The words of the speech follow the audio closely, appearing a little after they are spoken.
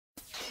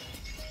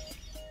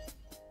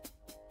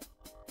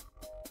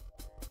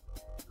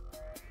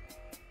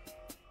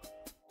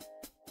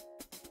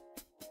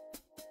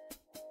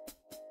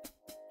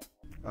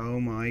Oh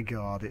my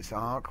god, it's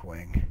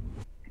Archwing.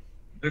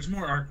 There's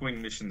more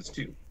Archwing missions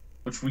too,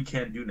 which we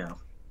can do now.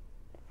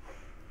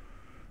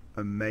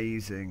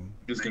 Amazing.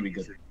 It's gonna be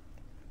good.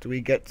 Do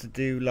we get to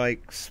do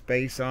like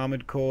Space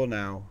Armored Core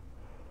now?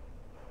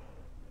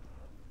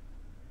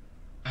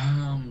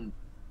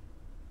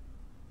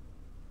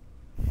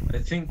 I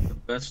think the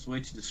best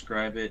way to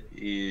describe it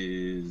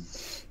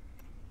is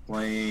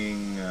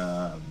playing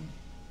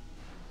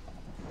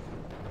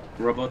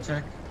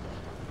Robotech.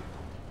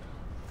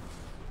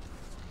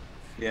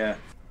 Yeah.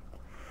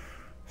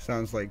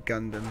 Sounds like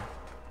Gundam.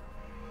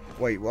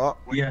 Wait, what?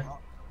 Yeah.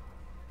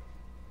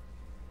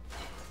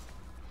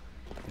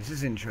 This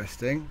is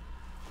interesting.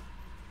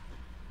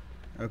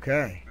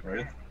 Okay.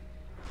 Ready?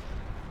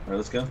 Alright,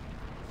 let's go.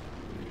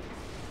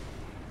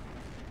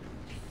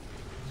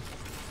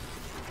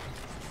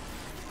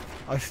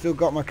 I still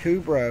got my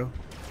Kubro.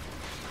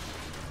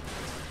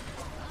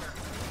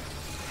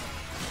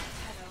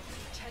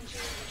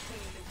 Tensions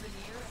between the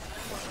Grenier and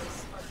the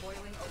Corpus are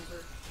boiling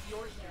over.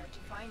 You're here to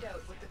find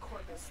out what the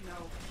Corpus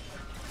know.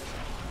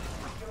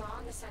 You're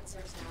on the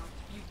sensors now.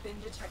 You've been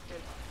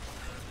detected.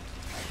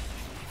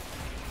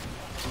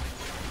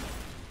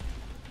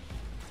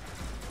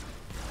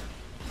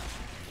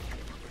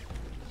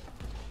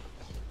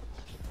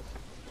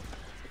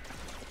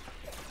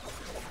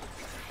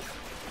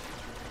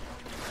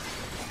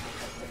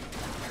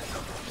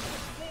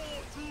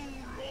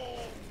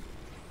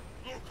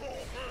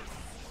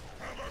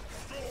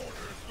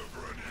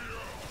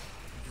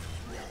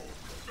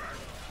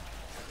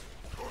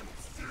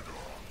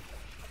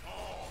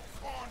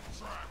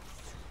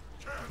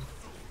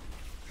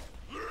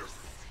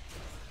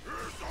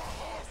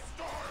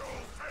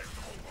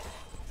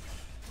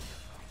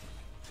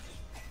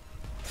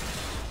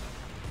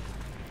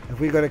 Have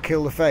we got to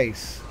kill the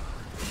face?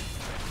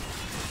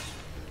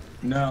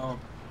 No,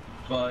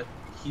 but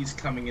he's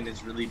coming in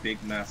his really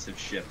big, massive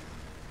ship.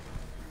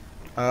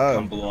 Oh.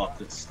 Come blow up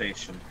the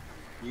station.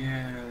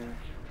 Yeah.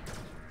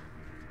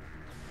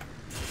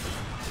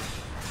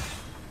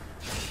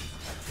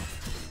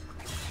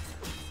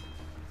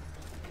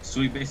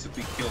 So we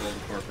basically killed all the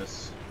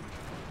Corpus.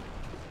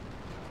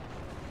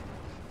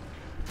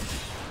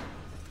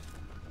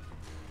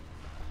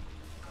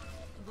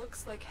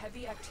 Looks like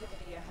heavy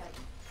activity ahead.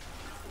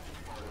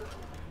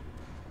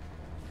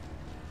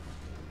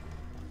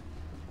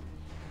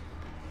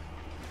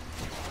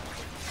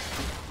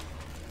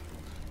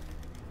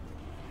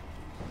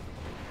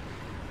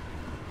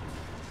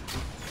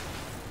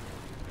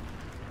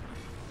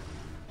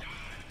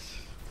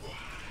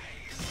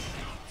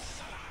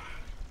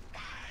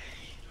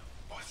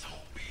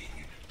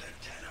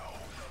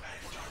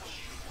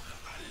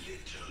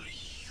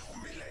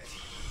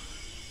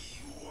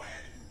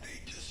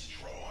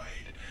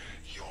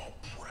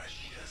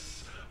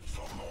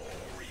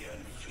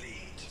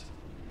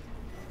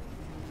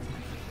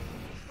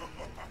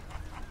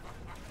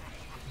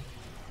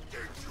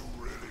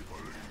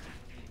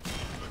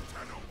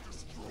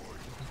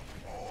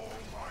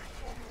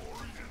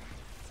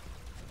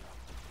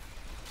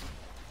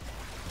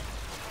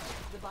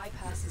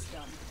 Bypass is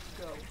done.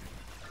 Go.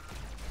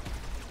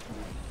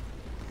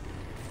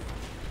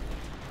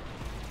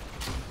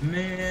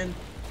 Man,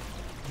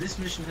 this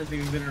mission hasn't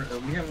even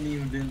been. We haven't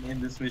even been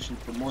in this mission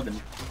for more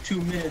than 2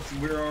 minutes,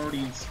 and we're already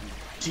in some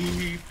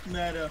deep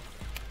meta.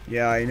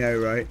 Yeah, I know,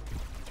 right?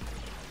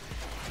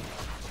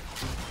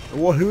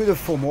 Well, who are the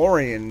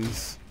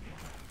Fomorians?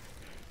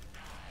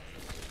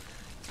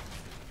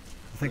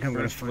 I think I'm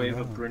going to First find wave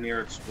out. of Grenier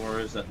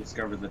explorers that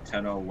discovered the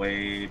Tenno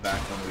way back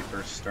when we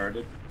first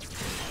started.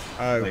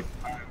 Oh. Like,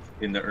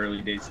 in the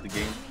early days of the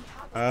game.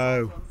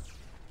 Oh.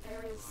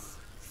 There is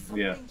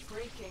Yeah. something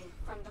breaking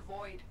from the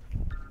void.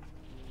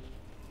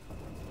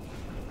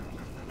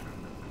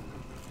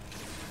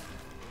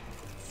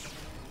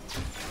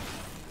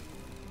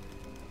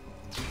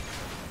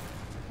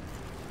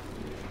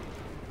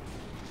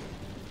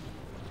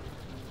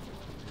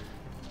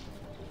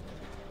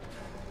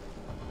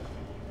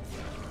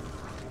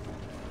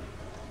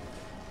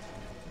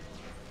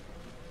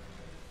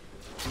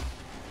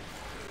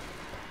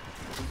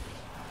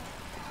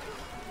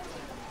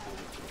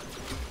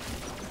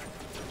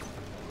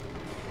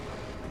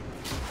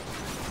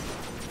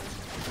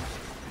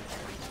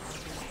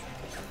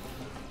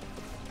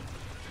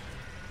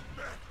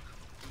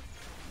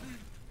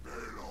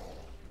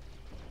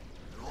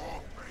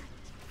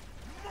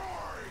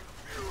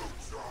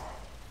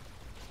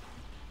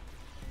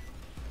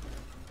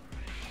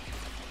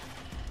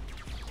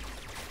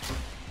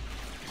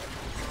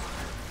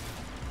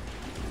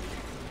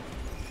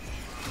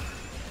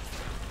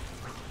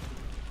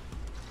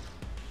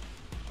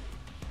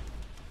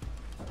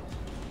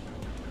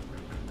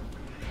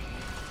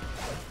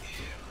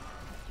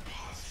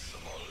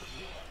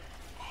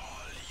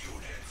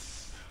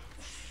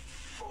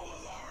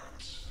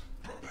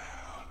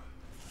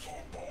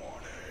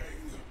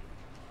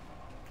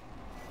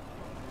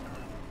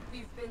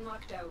 Been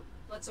locked out.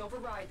 Let's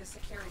override the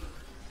security.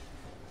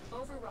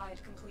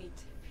 Override complete.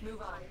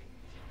 Move on.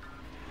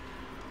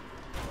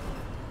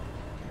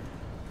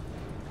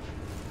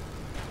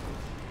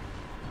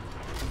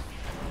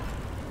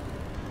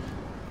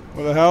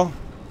 What the hell?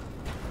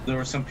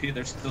 There's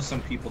still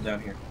some people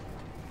down here.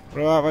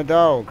 What about my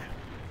dog?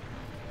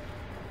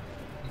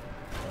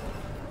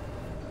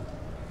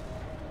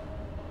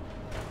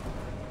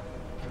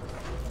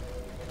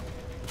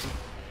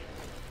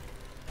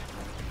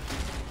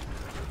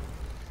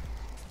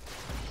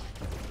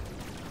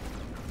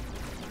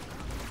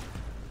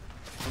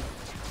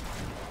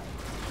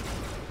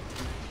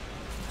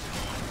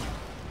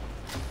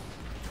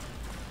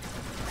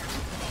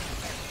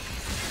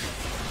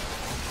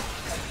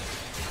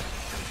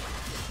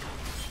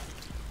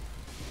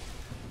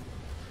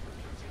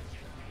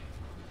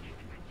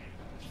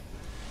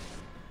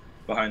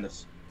 Behind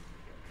us.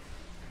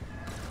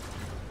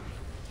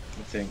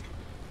 I think.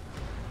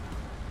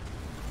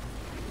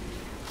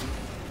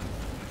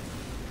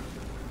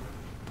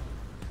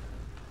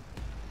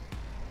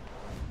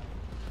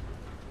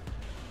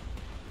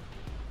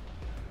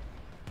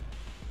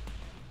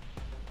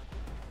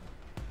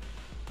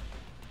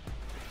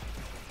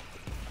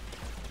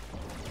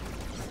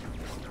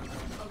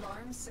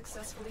 Alarms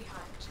successfully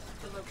hacked.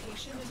 The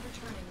location is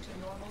returning to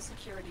normal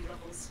security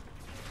levels.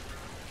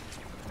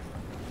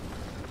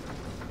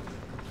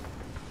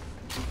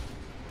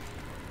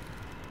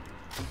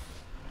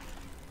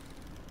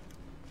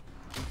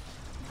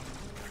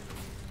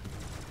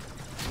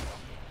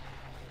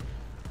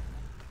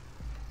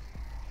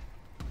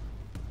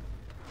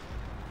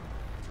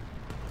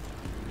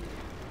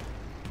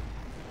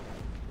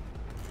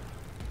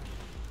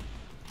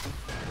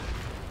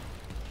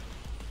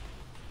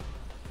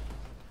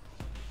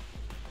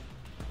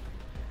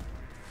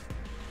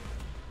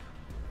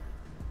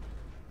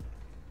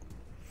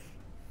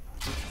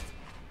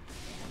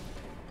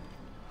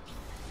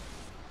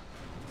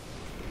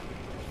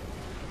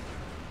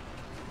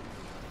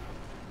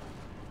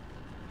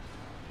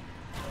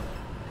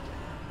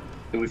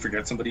 Did we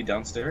forget somebody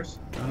downstairs?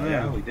 Oh,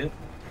 Yeah, we did.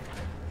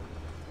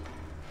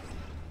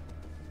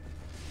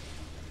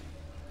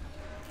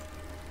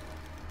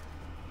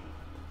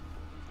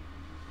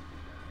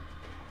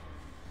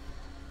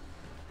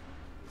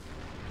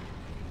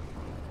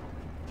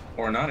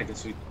 Or not, I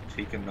guess we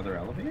take another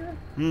elevator?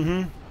 Mm-hmm.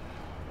 You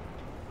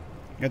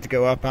have to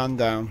go up and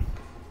down.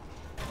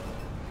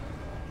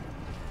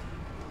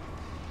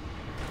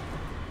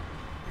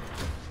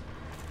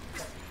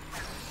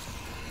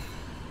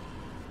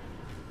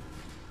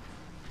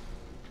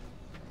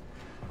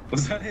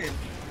 Was that it?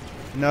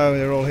 No,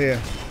 they're all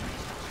here.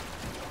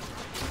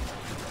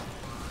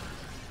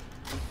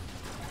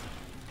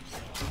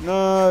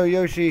 No,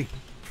 Yoshi.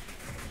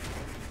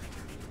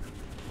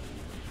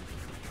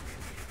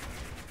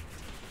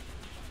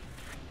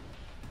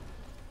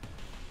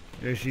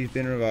 Yoshi's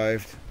been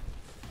revived.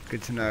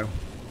 Good to know.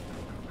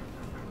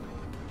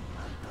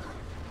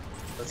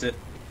 That's it.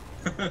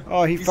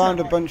 Oh, he He's found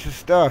a not- bunch of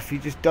stuff. He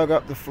just dug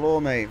up the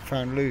floor, mate.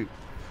 Found loot.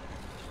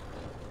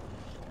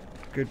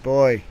 Good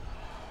boy.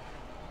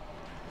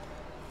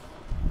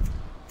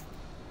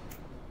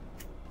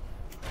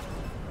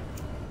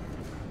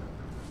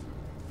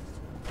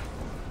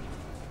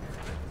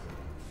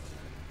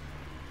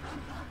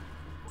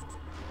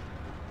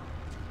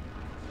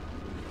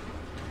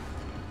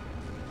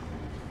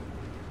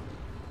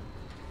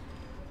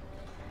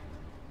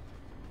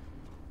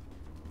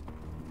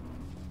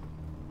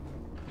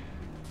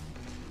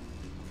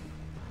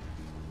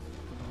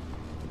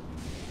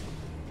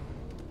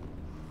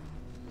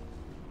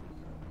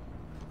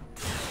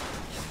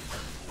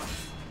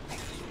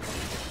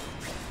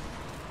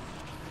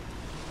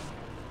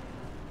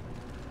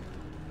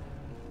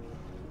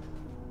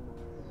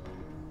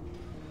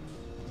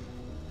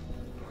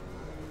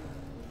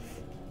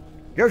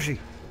 Yoshi!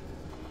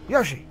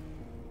 Yoshi!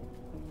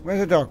 Where's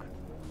the dog?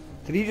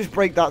 Did he just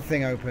break that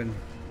thing open?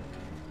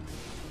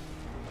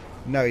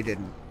 No, he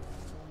didn't.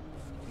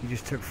 He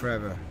just took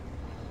forever.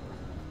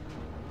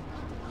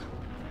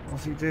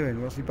 What's he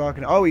doing? What's he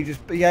barking at? Oh, he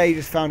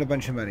just found a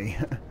bunch of money.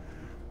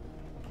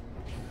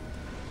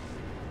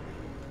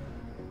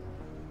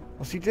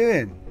 What's he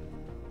doing?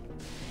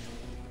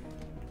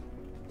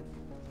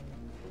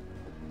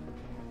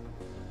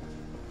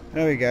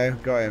 There we go,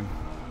 got him.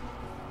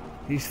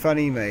 He's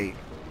funny, mate.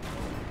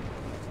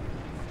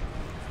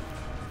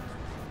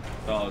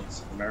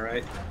 Dogs, am I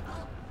right?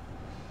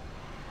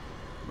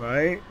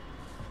 Right?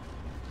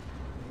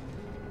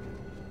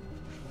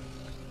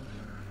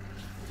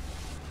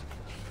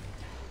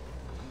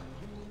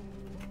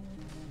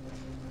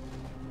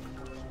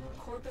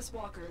 Corpus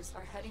walkers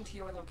are heading to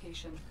your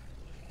location.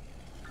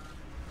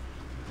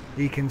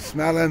 He can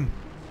smell him.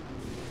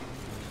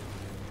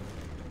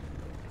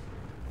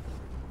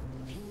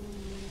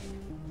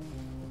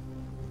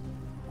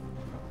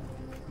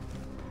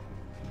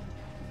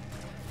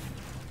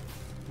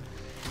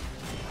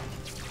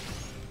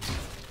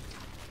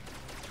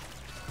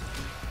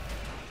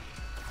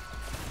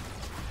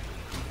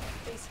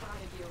 They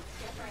spotted you.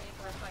 Get ready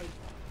for a fight.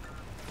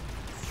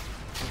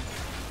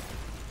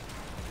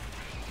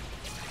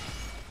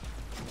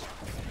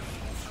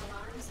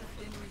 Alarms have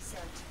been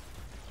reset.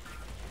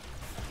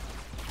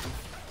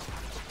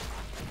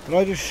 Did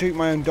I just shoot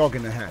my own dog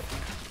in the head?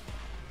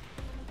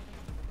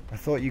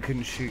 thought you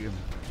couldn't shoot him.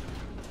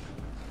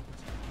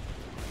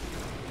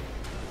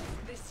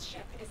 This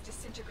ship is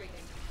disintegrating.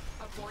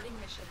 Aborting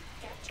mission.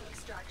 Get to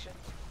extraction.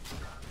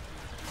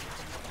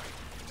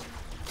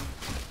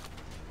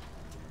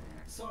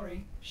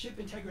 Sorry, ship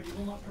integrity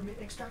will not permit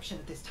extraction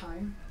at this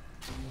time.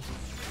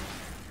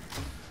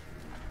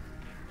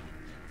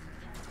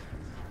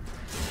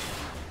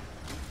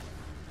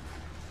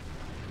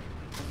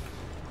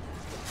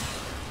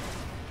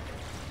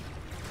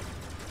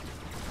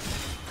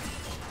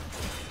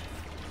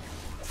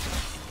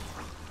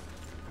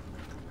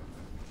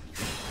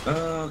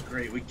 Oh,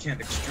 great, we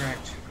can't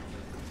extract.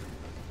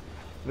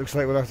 Looks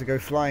like we'll have to go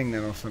flying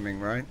then or something,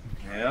 right?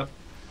 Yep.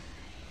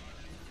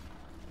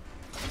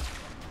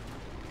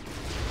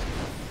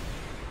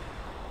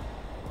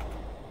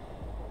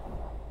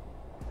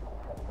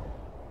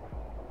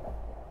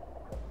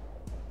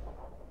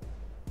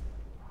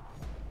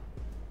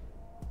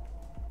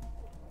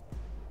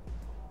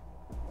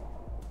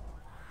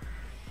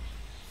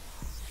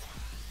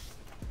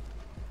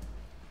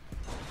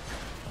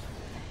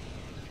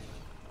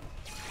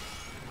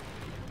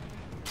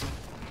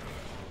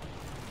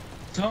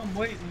 Tom,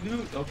 wait,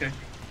 loot. Okay.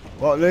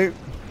 What, loot?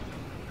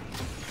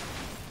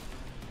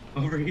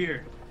 Over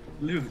here.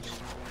 Loot.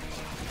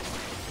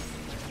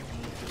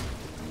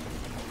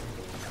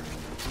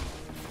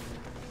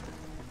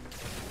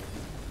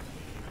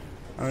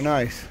 Oh,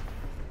 nice.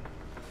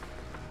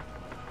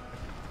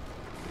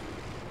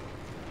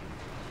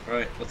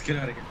 Alright, let's get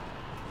out of here.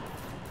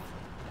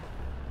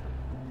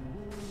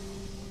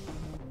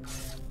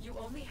 You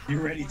only have You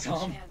ready, one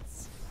Tom?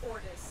 chance.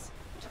 Ordis.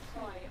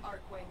 Deploy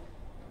Archwing.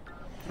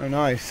 Oh,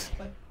 nice.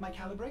 But my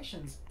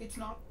calibrations, it's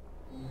not...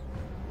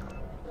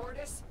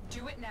 Ordis,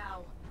 do it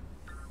now.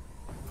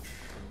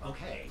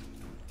 Okay.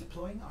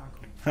 Deploying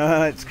Archwing.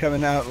 Haha, it's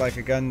coming out like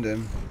a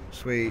Gundam.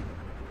 Sweet.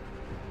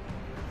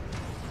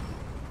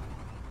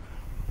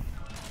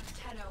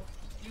 Tenno,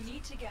 you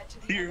need to get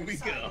to the Here other we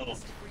side go. of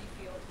this debris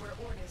field where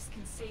Ordis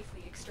can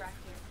safely extract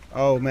you.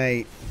 Oh,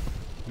 mate.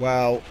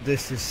 Well,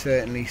 this is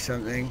certainly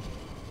something.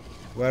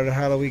 Where the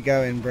hell are we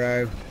going,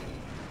 bro?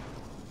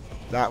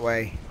 That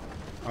way.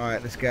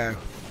 Alright, let's go.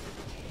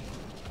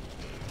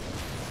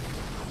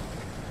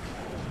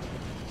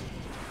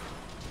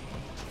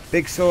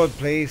 Big sword,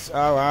 please.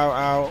 Ow, ow,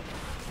 ow.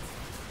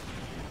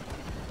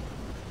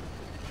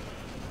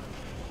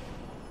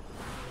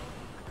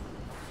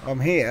 I'm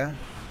here.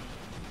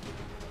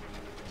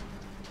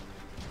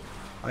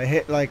 I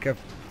hit like a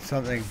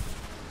something.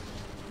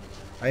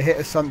 I hit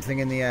a something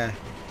in the air.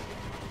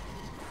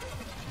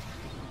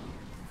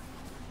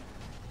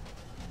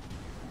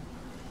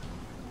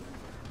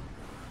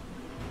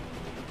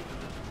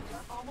 You're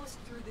almost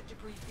through the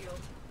debris field.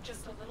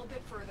 Just a little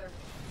bit further.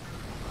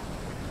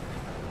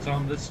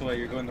 Tom, this way.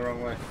 You're going the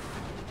wrong way.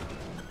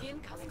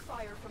 Incoming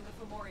fire from the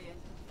Fomorian.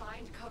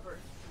 Find cover.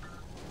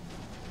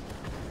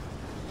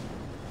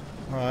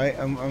 Alright,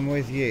 I'm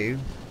with you.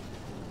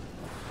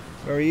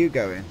 Where are you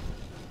going?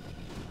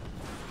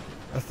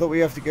 I thought we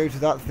have to go to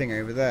that thing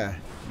over there.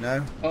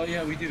 No? Oh,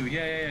 yeah, we do.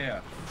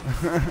 Yeah.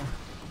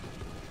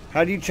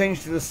 How do you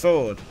change to the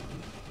sword?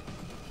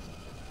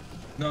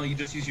 No, you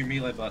just use your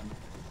melee button.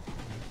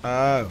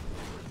 Oh.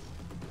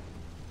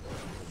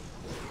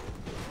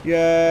 So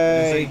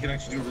Yay! you can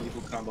actually do a really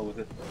cool combo with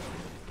it.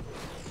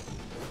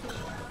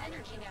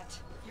 Energy net.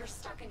 You're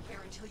stuck in here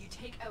until you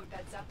take out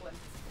that Zeppelin.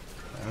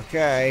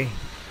 Okay.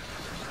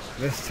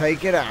 Let's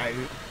take it out. Tenno,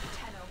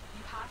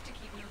 you have to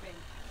keep moving.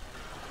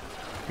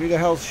 Who the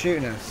hell's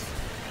shooting us?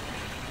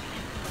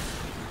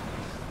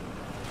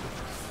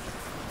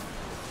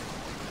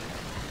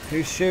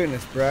 Who's shooting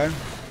us, bro?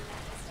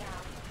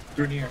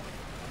 Through here.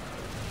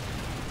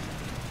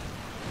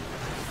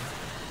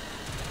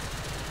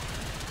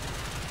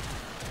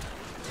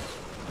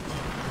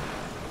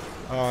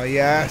 Oh,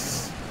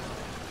 yes.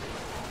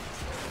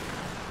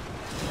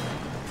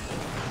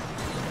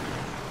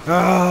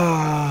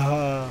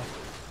 Ah.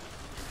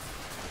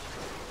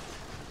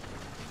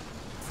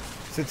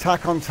 It's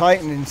Attack on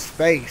Titan in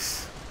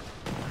space.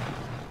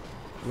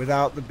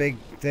 Without the big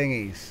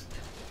thingies.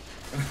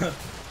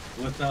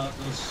 Without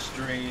those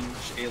strange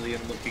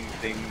alien-looking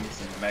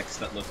things and mechs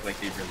that look like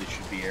they really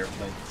should be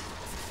airplanes.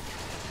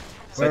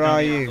 Where are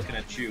I'm you? looking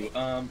at you.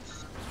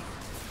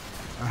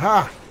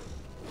 Aha!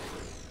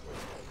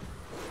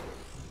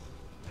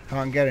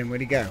 Can't get him.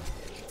 Where'd he go?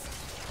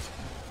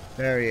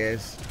 There he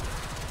is.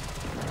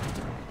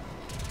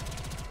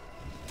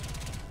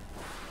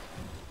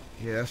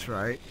 Yeah, that's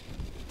right.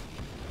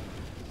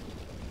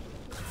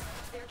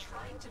 They're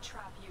trying to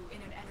trap you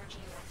in an energy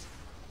net.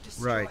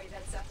 Destroy Right.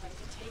 that Zeppelin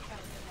to take out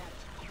the net.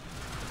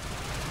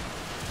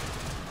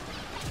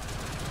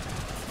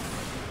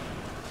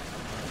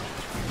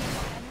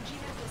 Energy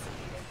net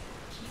dissipated.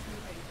 Keep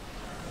moving.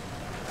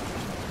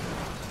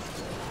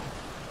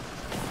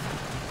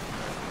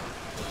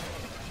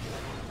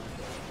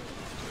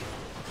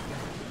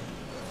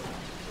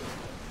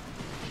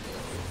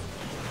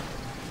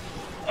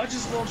 I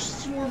just launched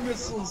swarm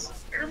missiles.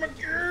 Oh my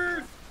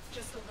god!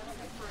 Just a little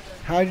bit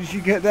further. How did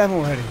you get them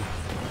already?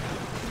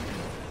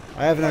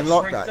 I haven't Oh,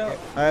 unlocked striked that out. yet.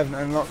 I haven't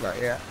unlocked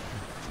that yet.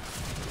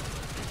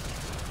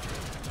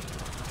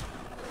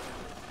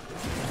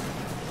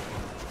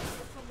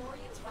 The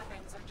Fomorian's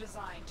weapons are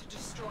designed to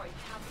destroy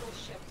capital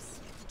ships.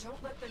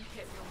 Don't let them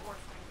hit your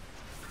Warframe.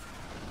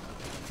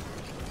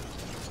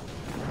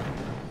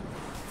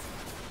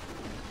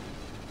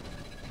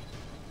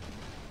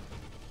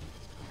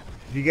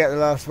 Did you get the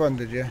last one,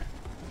 did you?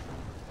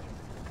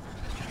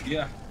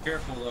 Yeah,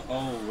 careful.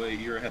 Oh, wait,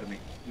 you're ahead of me.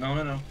 No,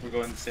 no, no. We're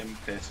going the same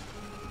pace.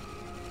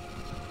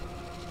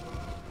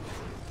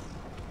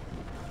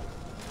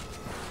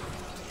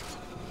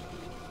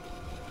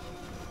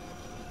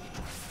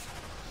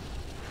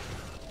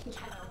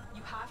 Tenno,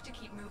 you have to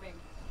keep moving.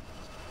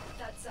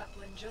 That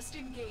Zeppelin just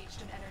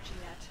engaged an energy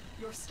net.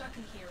 You're stuck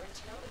in here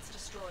until it's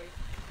destroyed.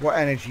 What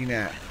energy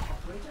net?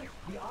 Operator,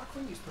 the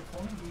Archwing is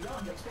performing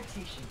beyond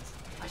expectations.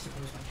 I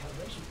suppose my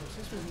calibration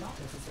process was not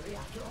necessary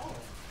after all.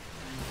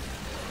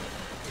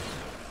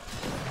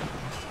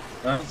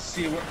 Let's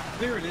see what.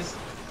 There it is.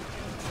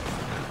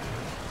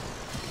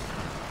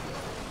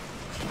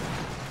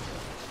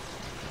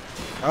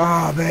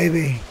 Ah,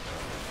 baby.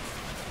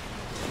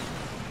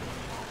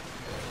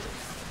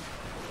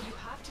 You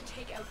have to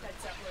take out that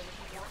Zeppelin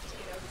if you want to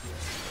get out of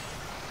here.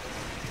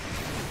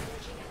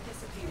 Energy net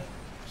dissipating.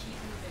 Keep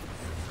moving.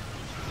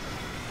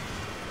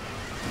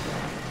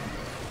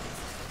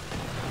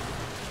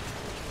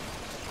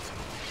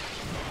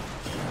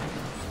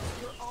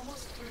 You're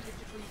almost through the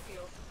debris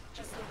field.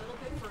 Just a little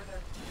bit further.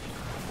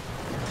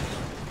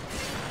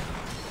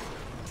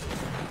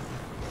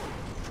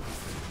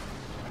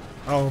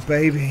 Oh,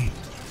 baby.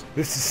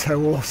 This is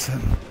so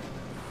awesome.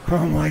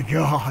 Oh my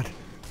god.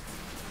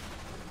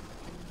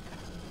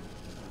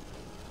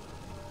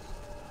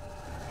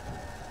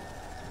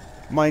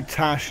 My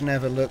Tash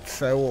never looked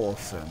so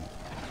awesome.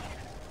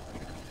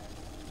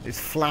 It's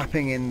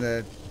flapping in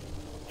the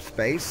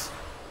space.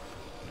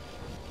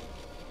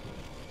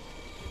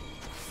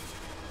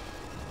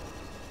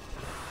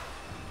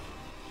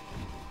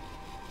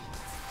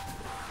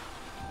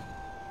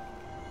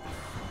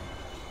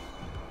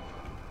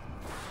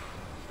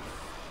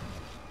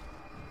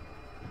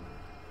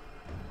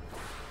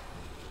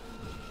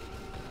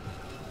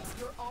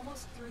 You're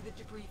almost through the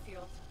debris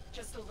field.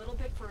 Just a little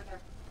bit further.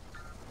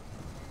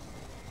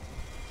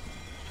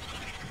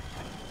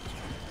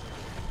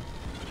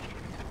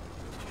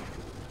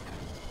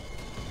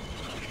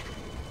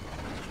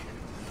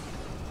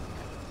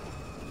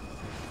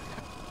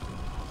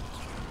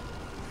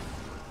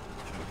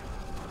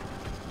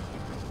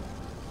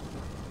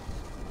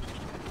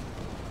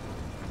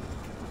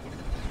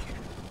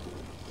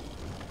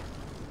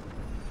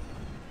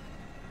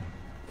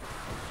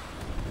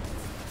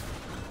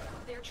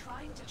 They're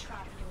trying to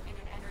trap you in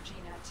an energy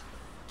net.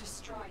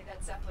 Destroy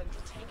that Zeppelin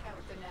to take out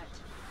the net.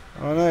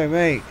 Oh no,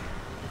 mate.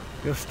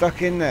 You're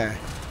stuck in there.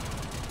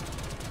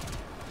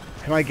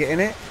 Can I get in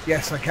it?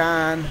 Yes, I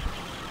can.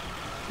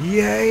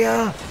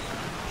 Yeah!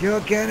 You're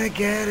gonna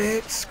get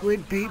it,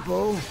 squid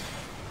people. The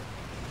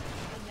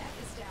net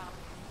is down.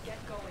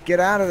 Get going. Get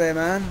out of there,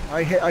 man.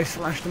 I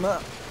slashed them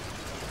up.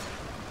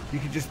 You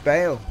can just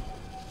bail.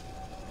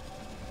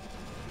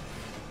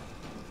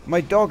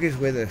 My dog is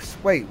with us.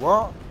 Wait,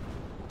 what?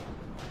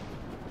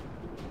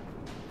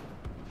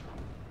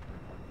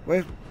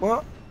 Where's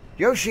what?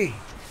 Yoshi!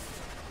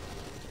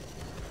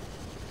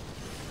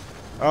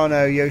 Oh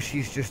no,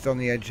 Yoshi's just on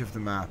the edge of the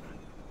map.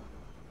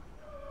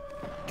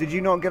 Did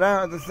you not get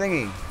out of the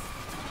thingy?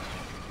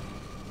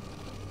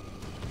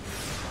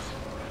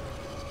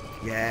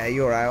 Yeah,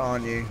 you're out,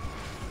 aren't you?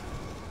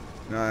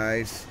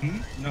 Nice.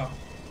 No.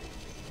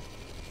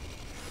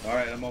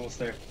 Alright, I'm almost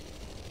there.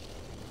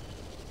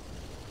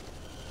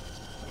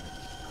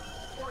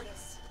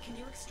 Ortis, can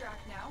you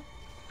extract now?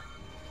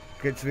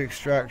 Get to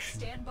extraction.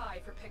 Stand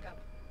by for pickup.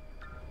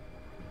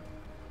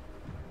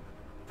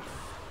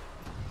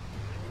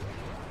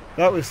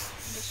 That was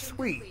Mission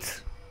sweet.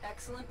 complete.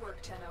 Excellent work,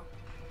 Tenno.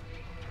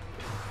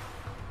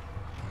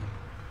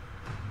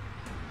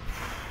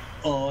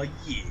 Oh,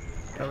 yeah.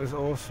 That was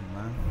awesome,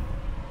 man.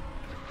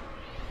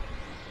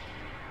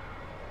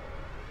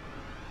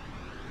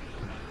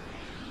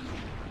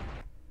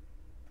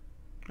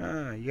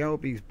 Ah,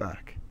 Yelby's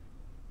back.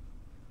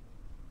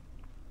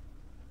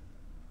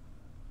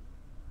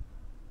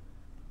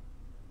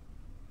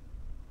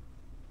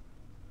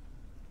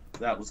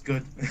 That was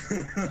good.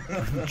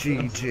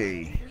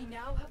 GG. We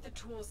now have the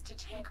tools to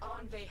take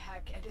on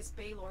Vahek and his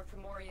Baylor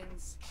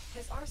Fomorians.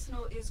 His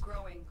arsenal is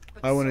growing,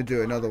 but I want to so do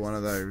far, another one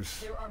of those.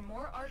 There are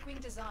more Archwing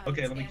designs.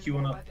 Okay, let me and queue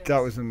more one up. weapons. That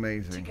was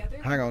amazing. Together,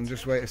 Hang we on, will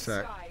just take wait to a the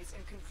sec. skies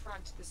and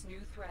confront this new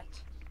threat.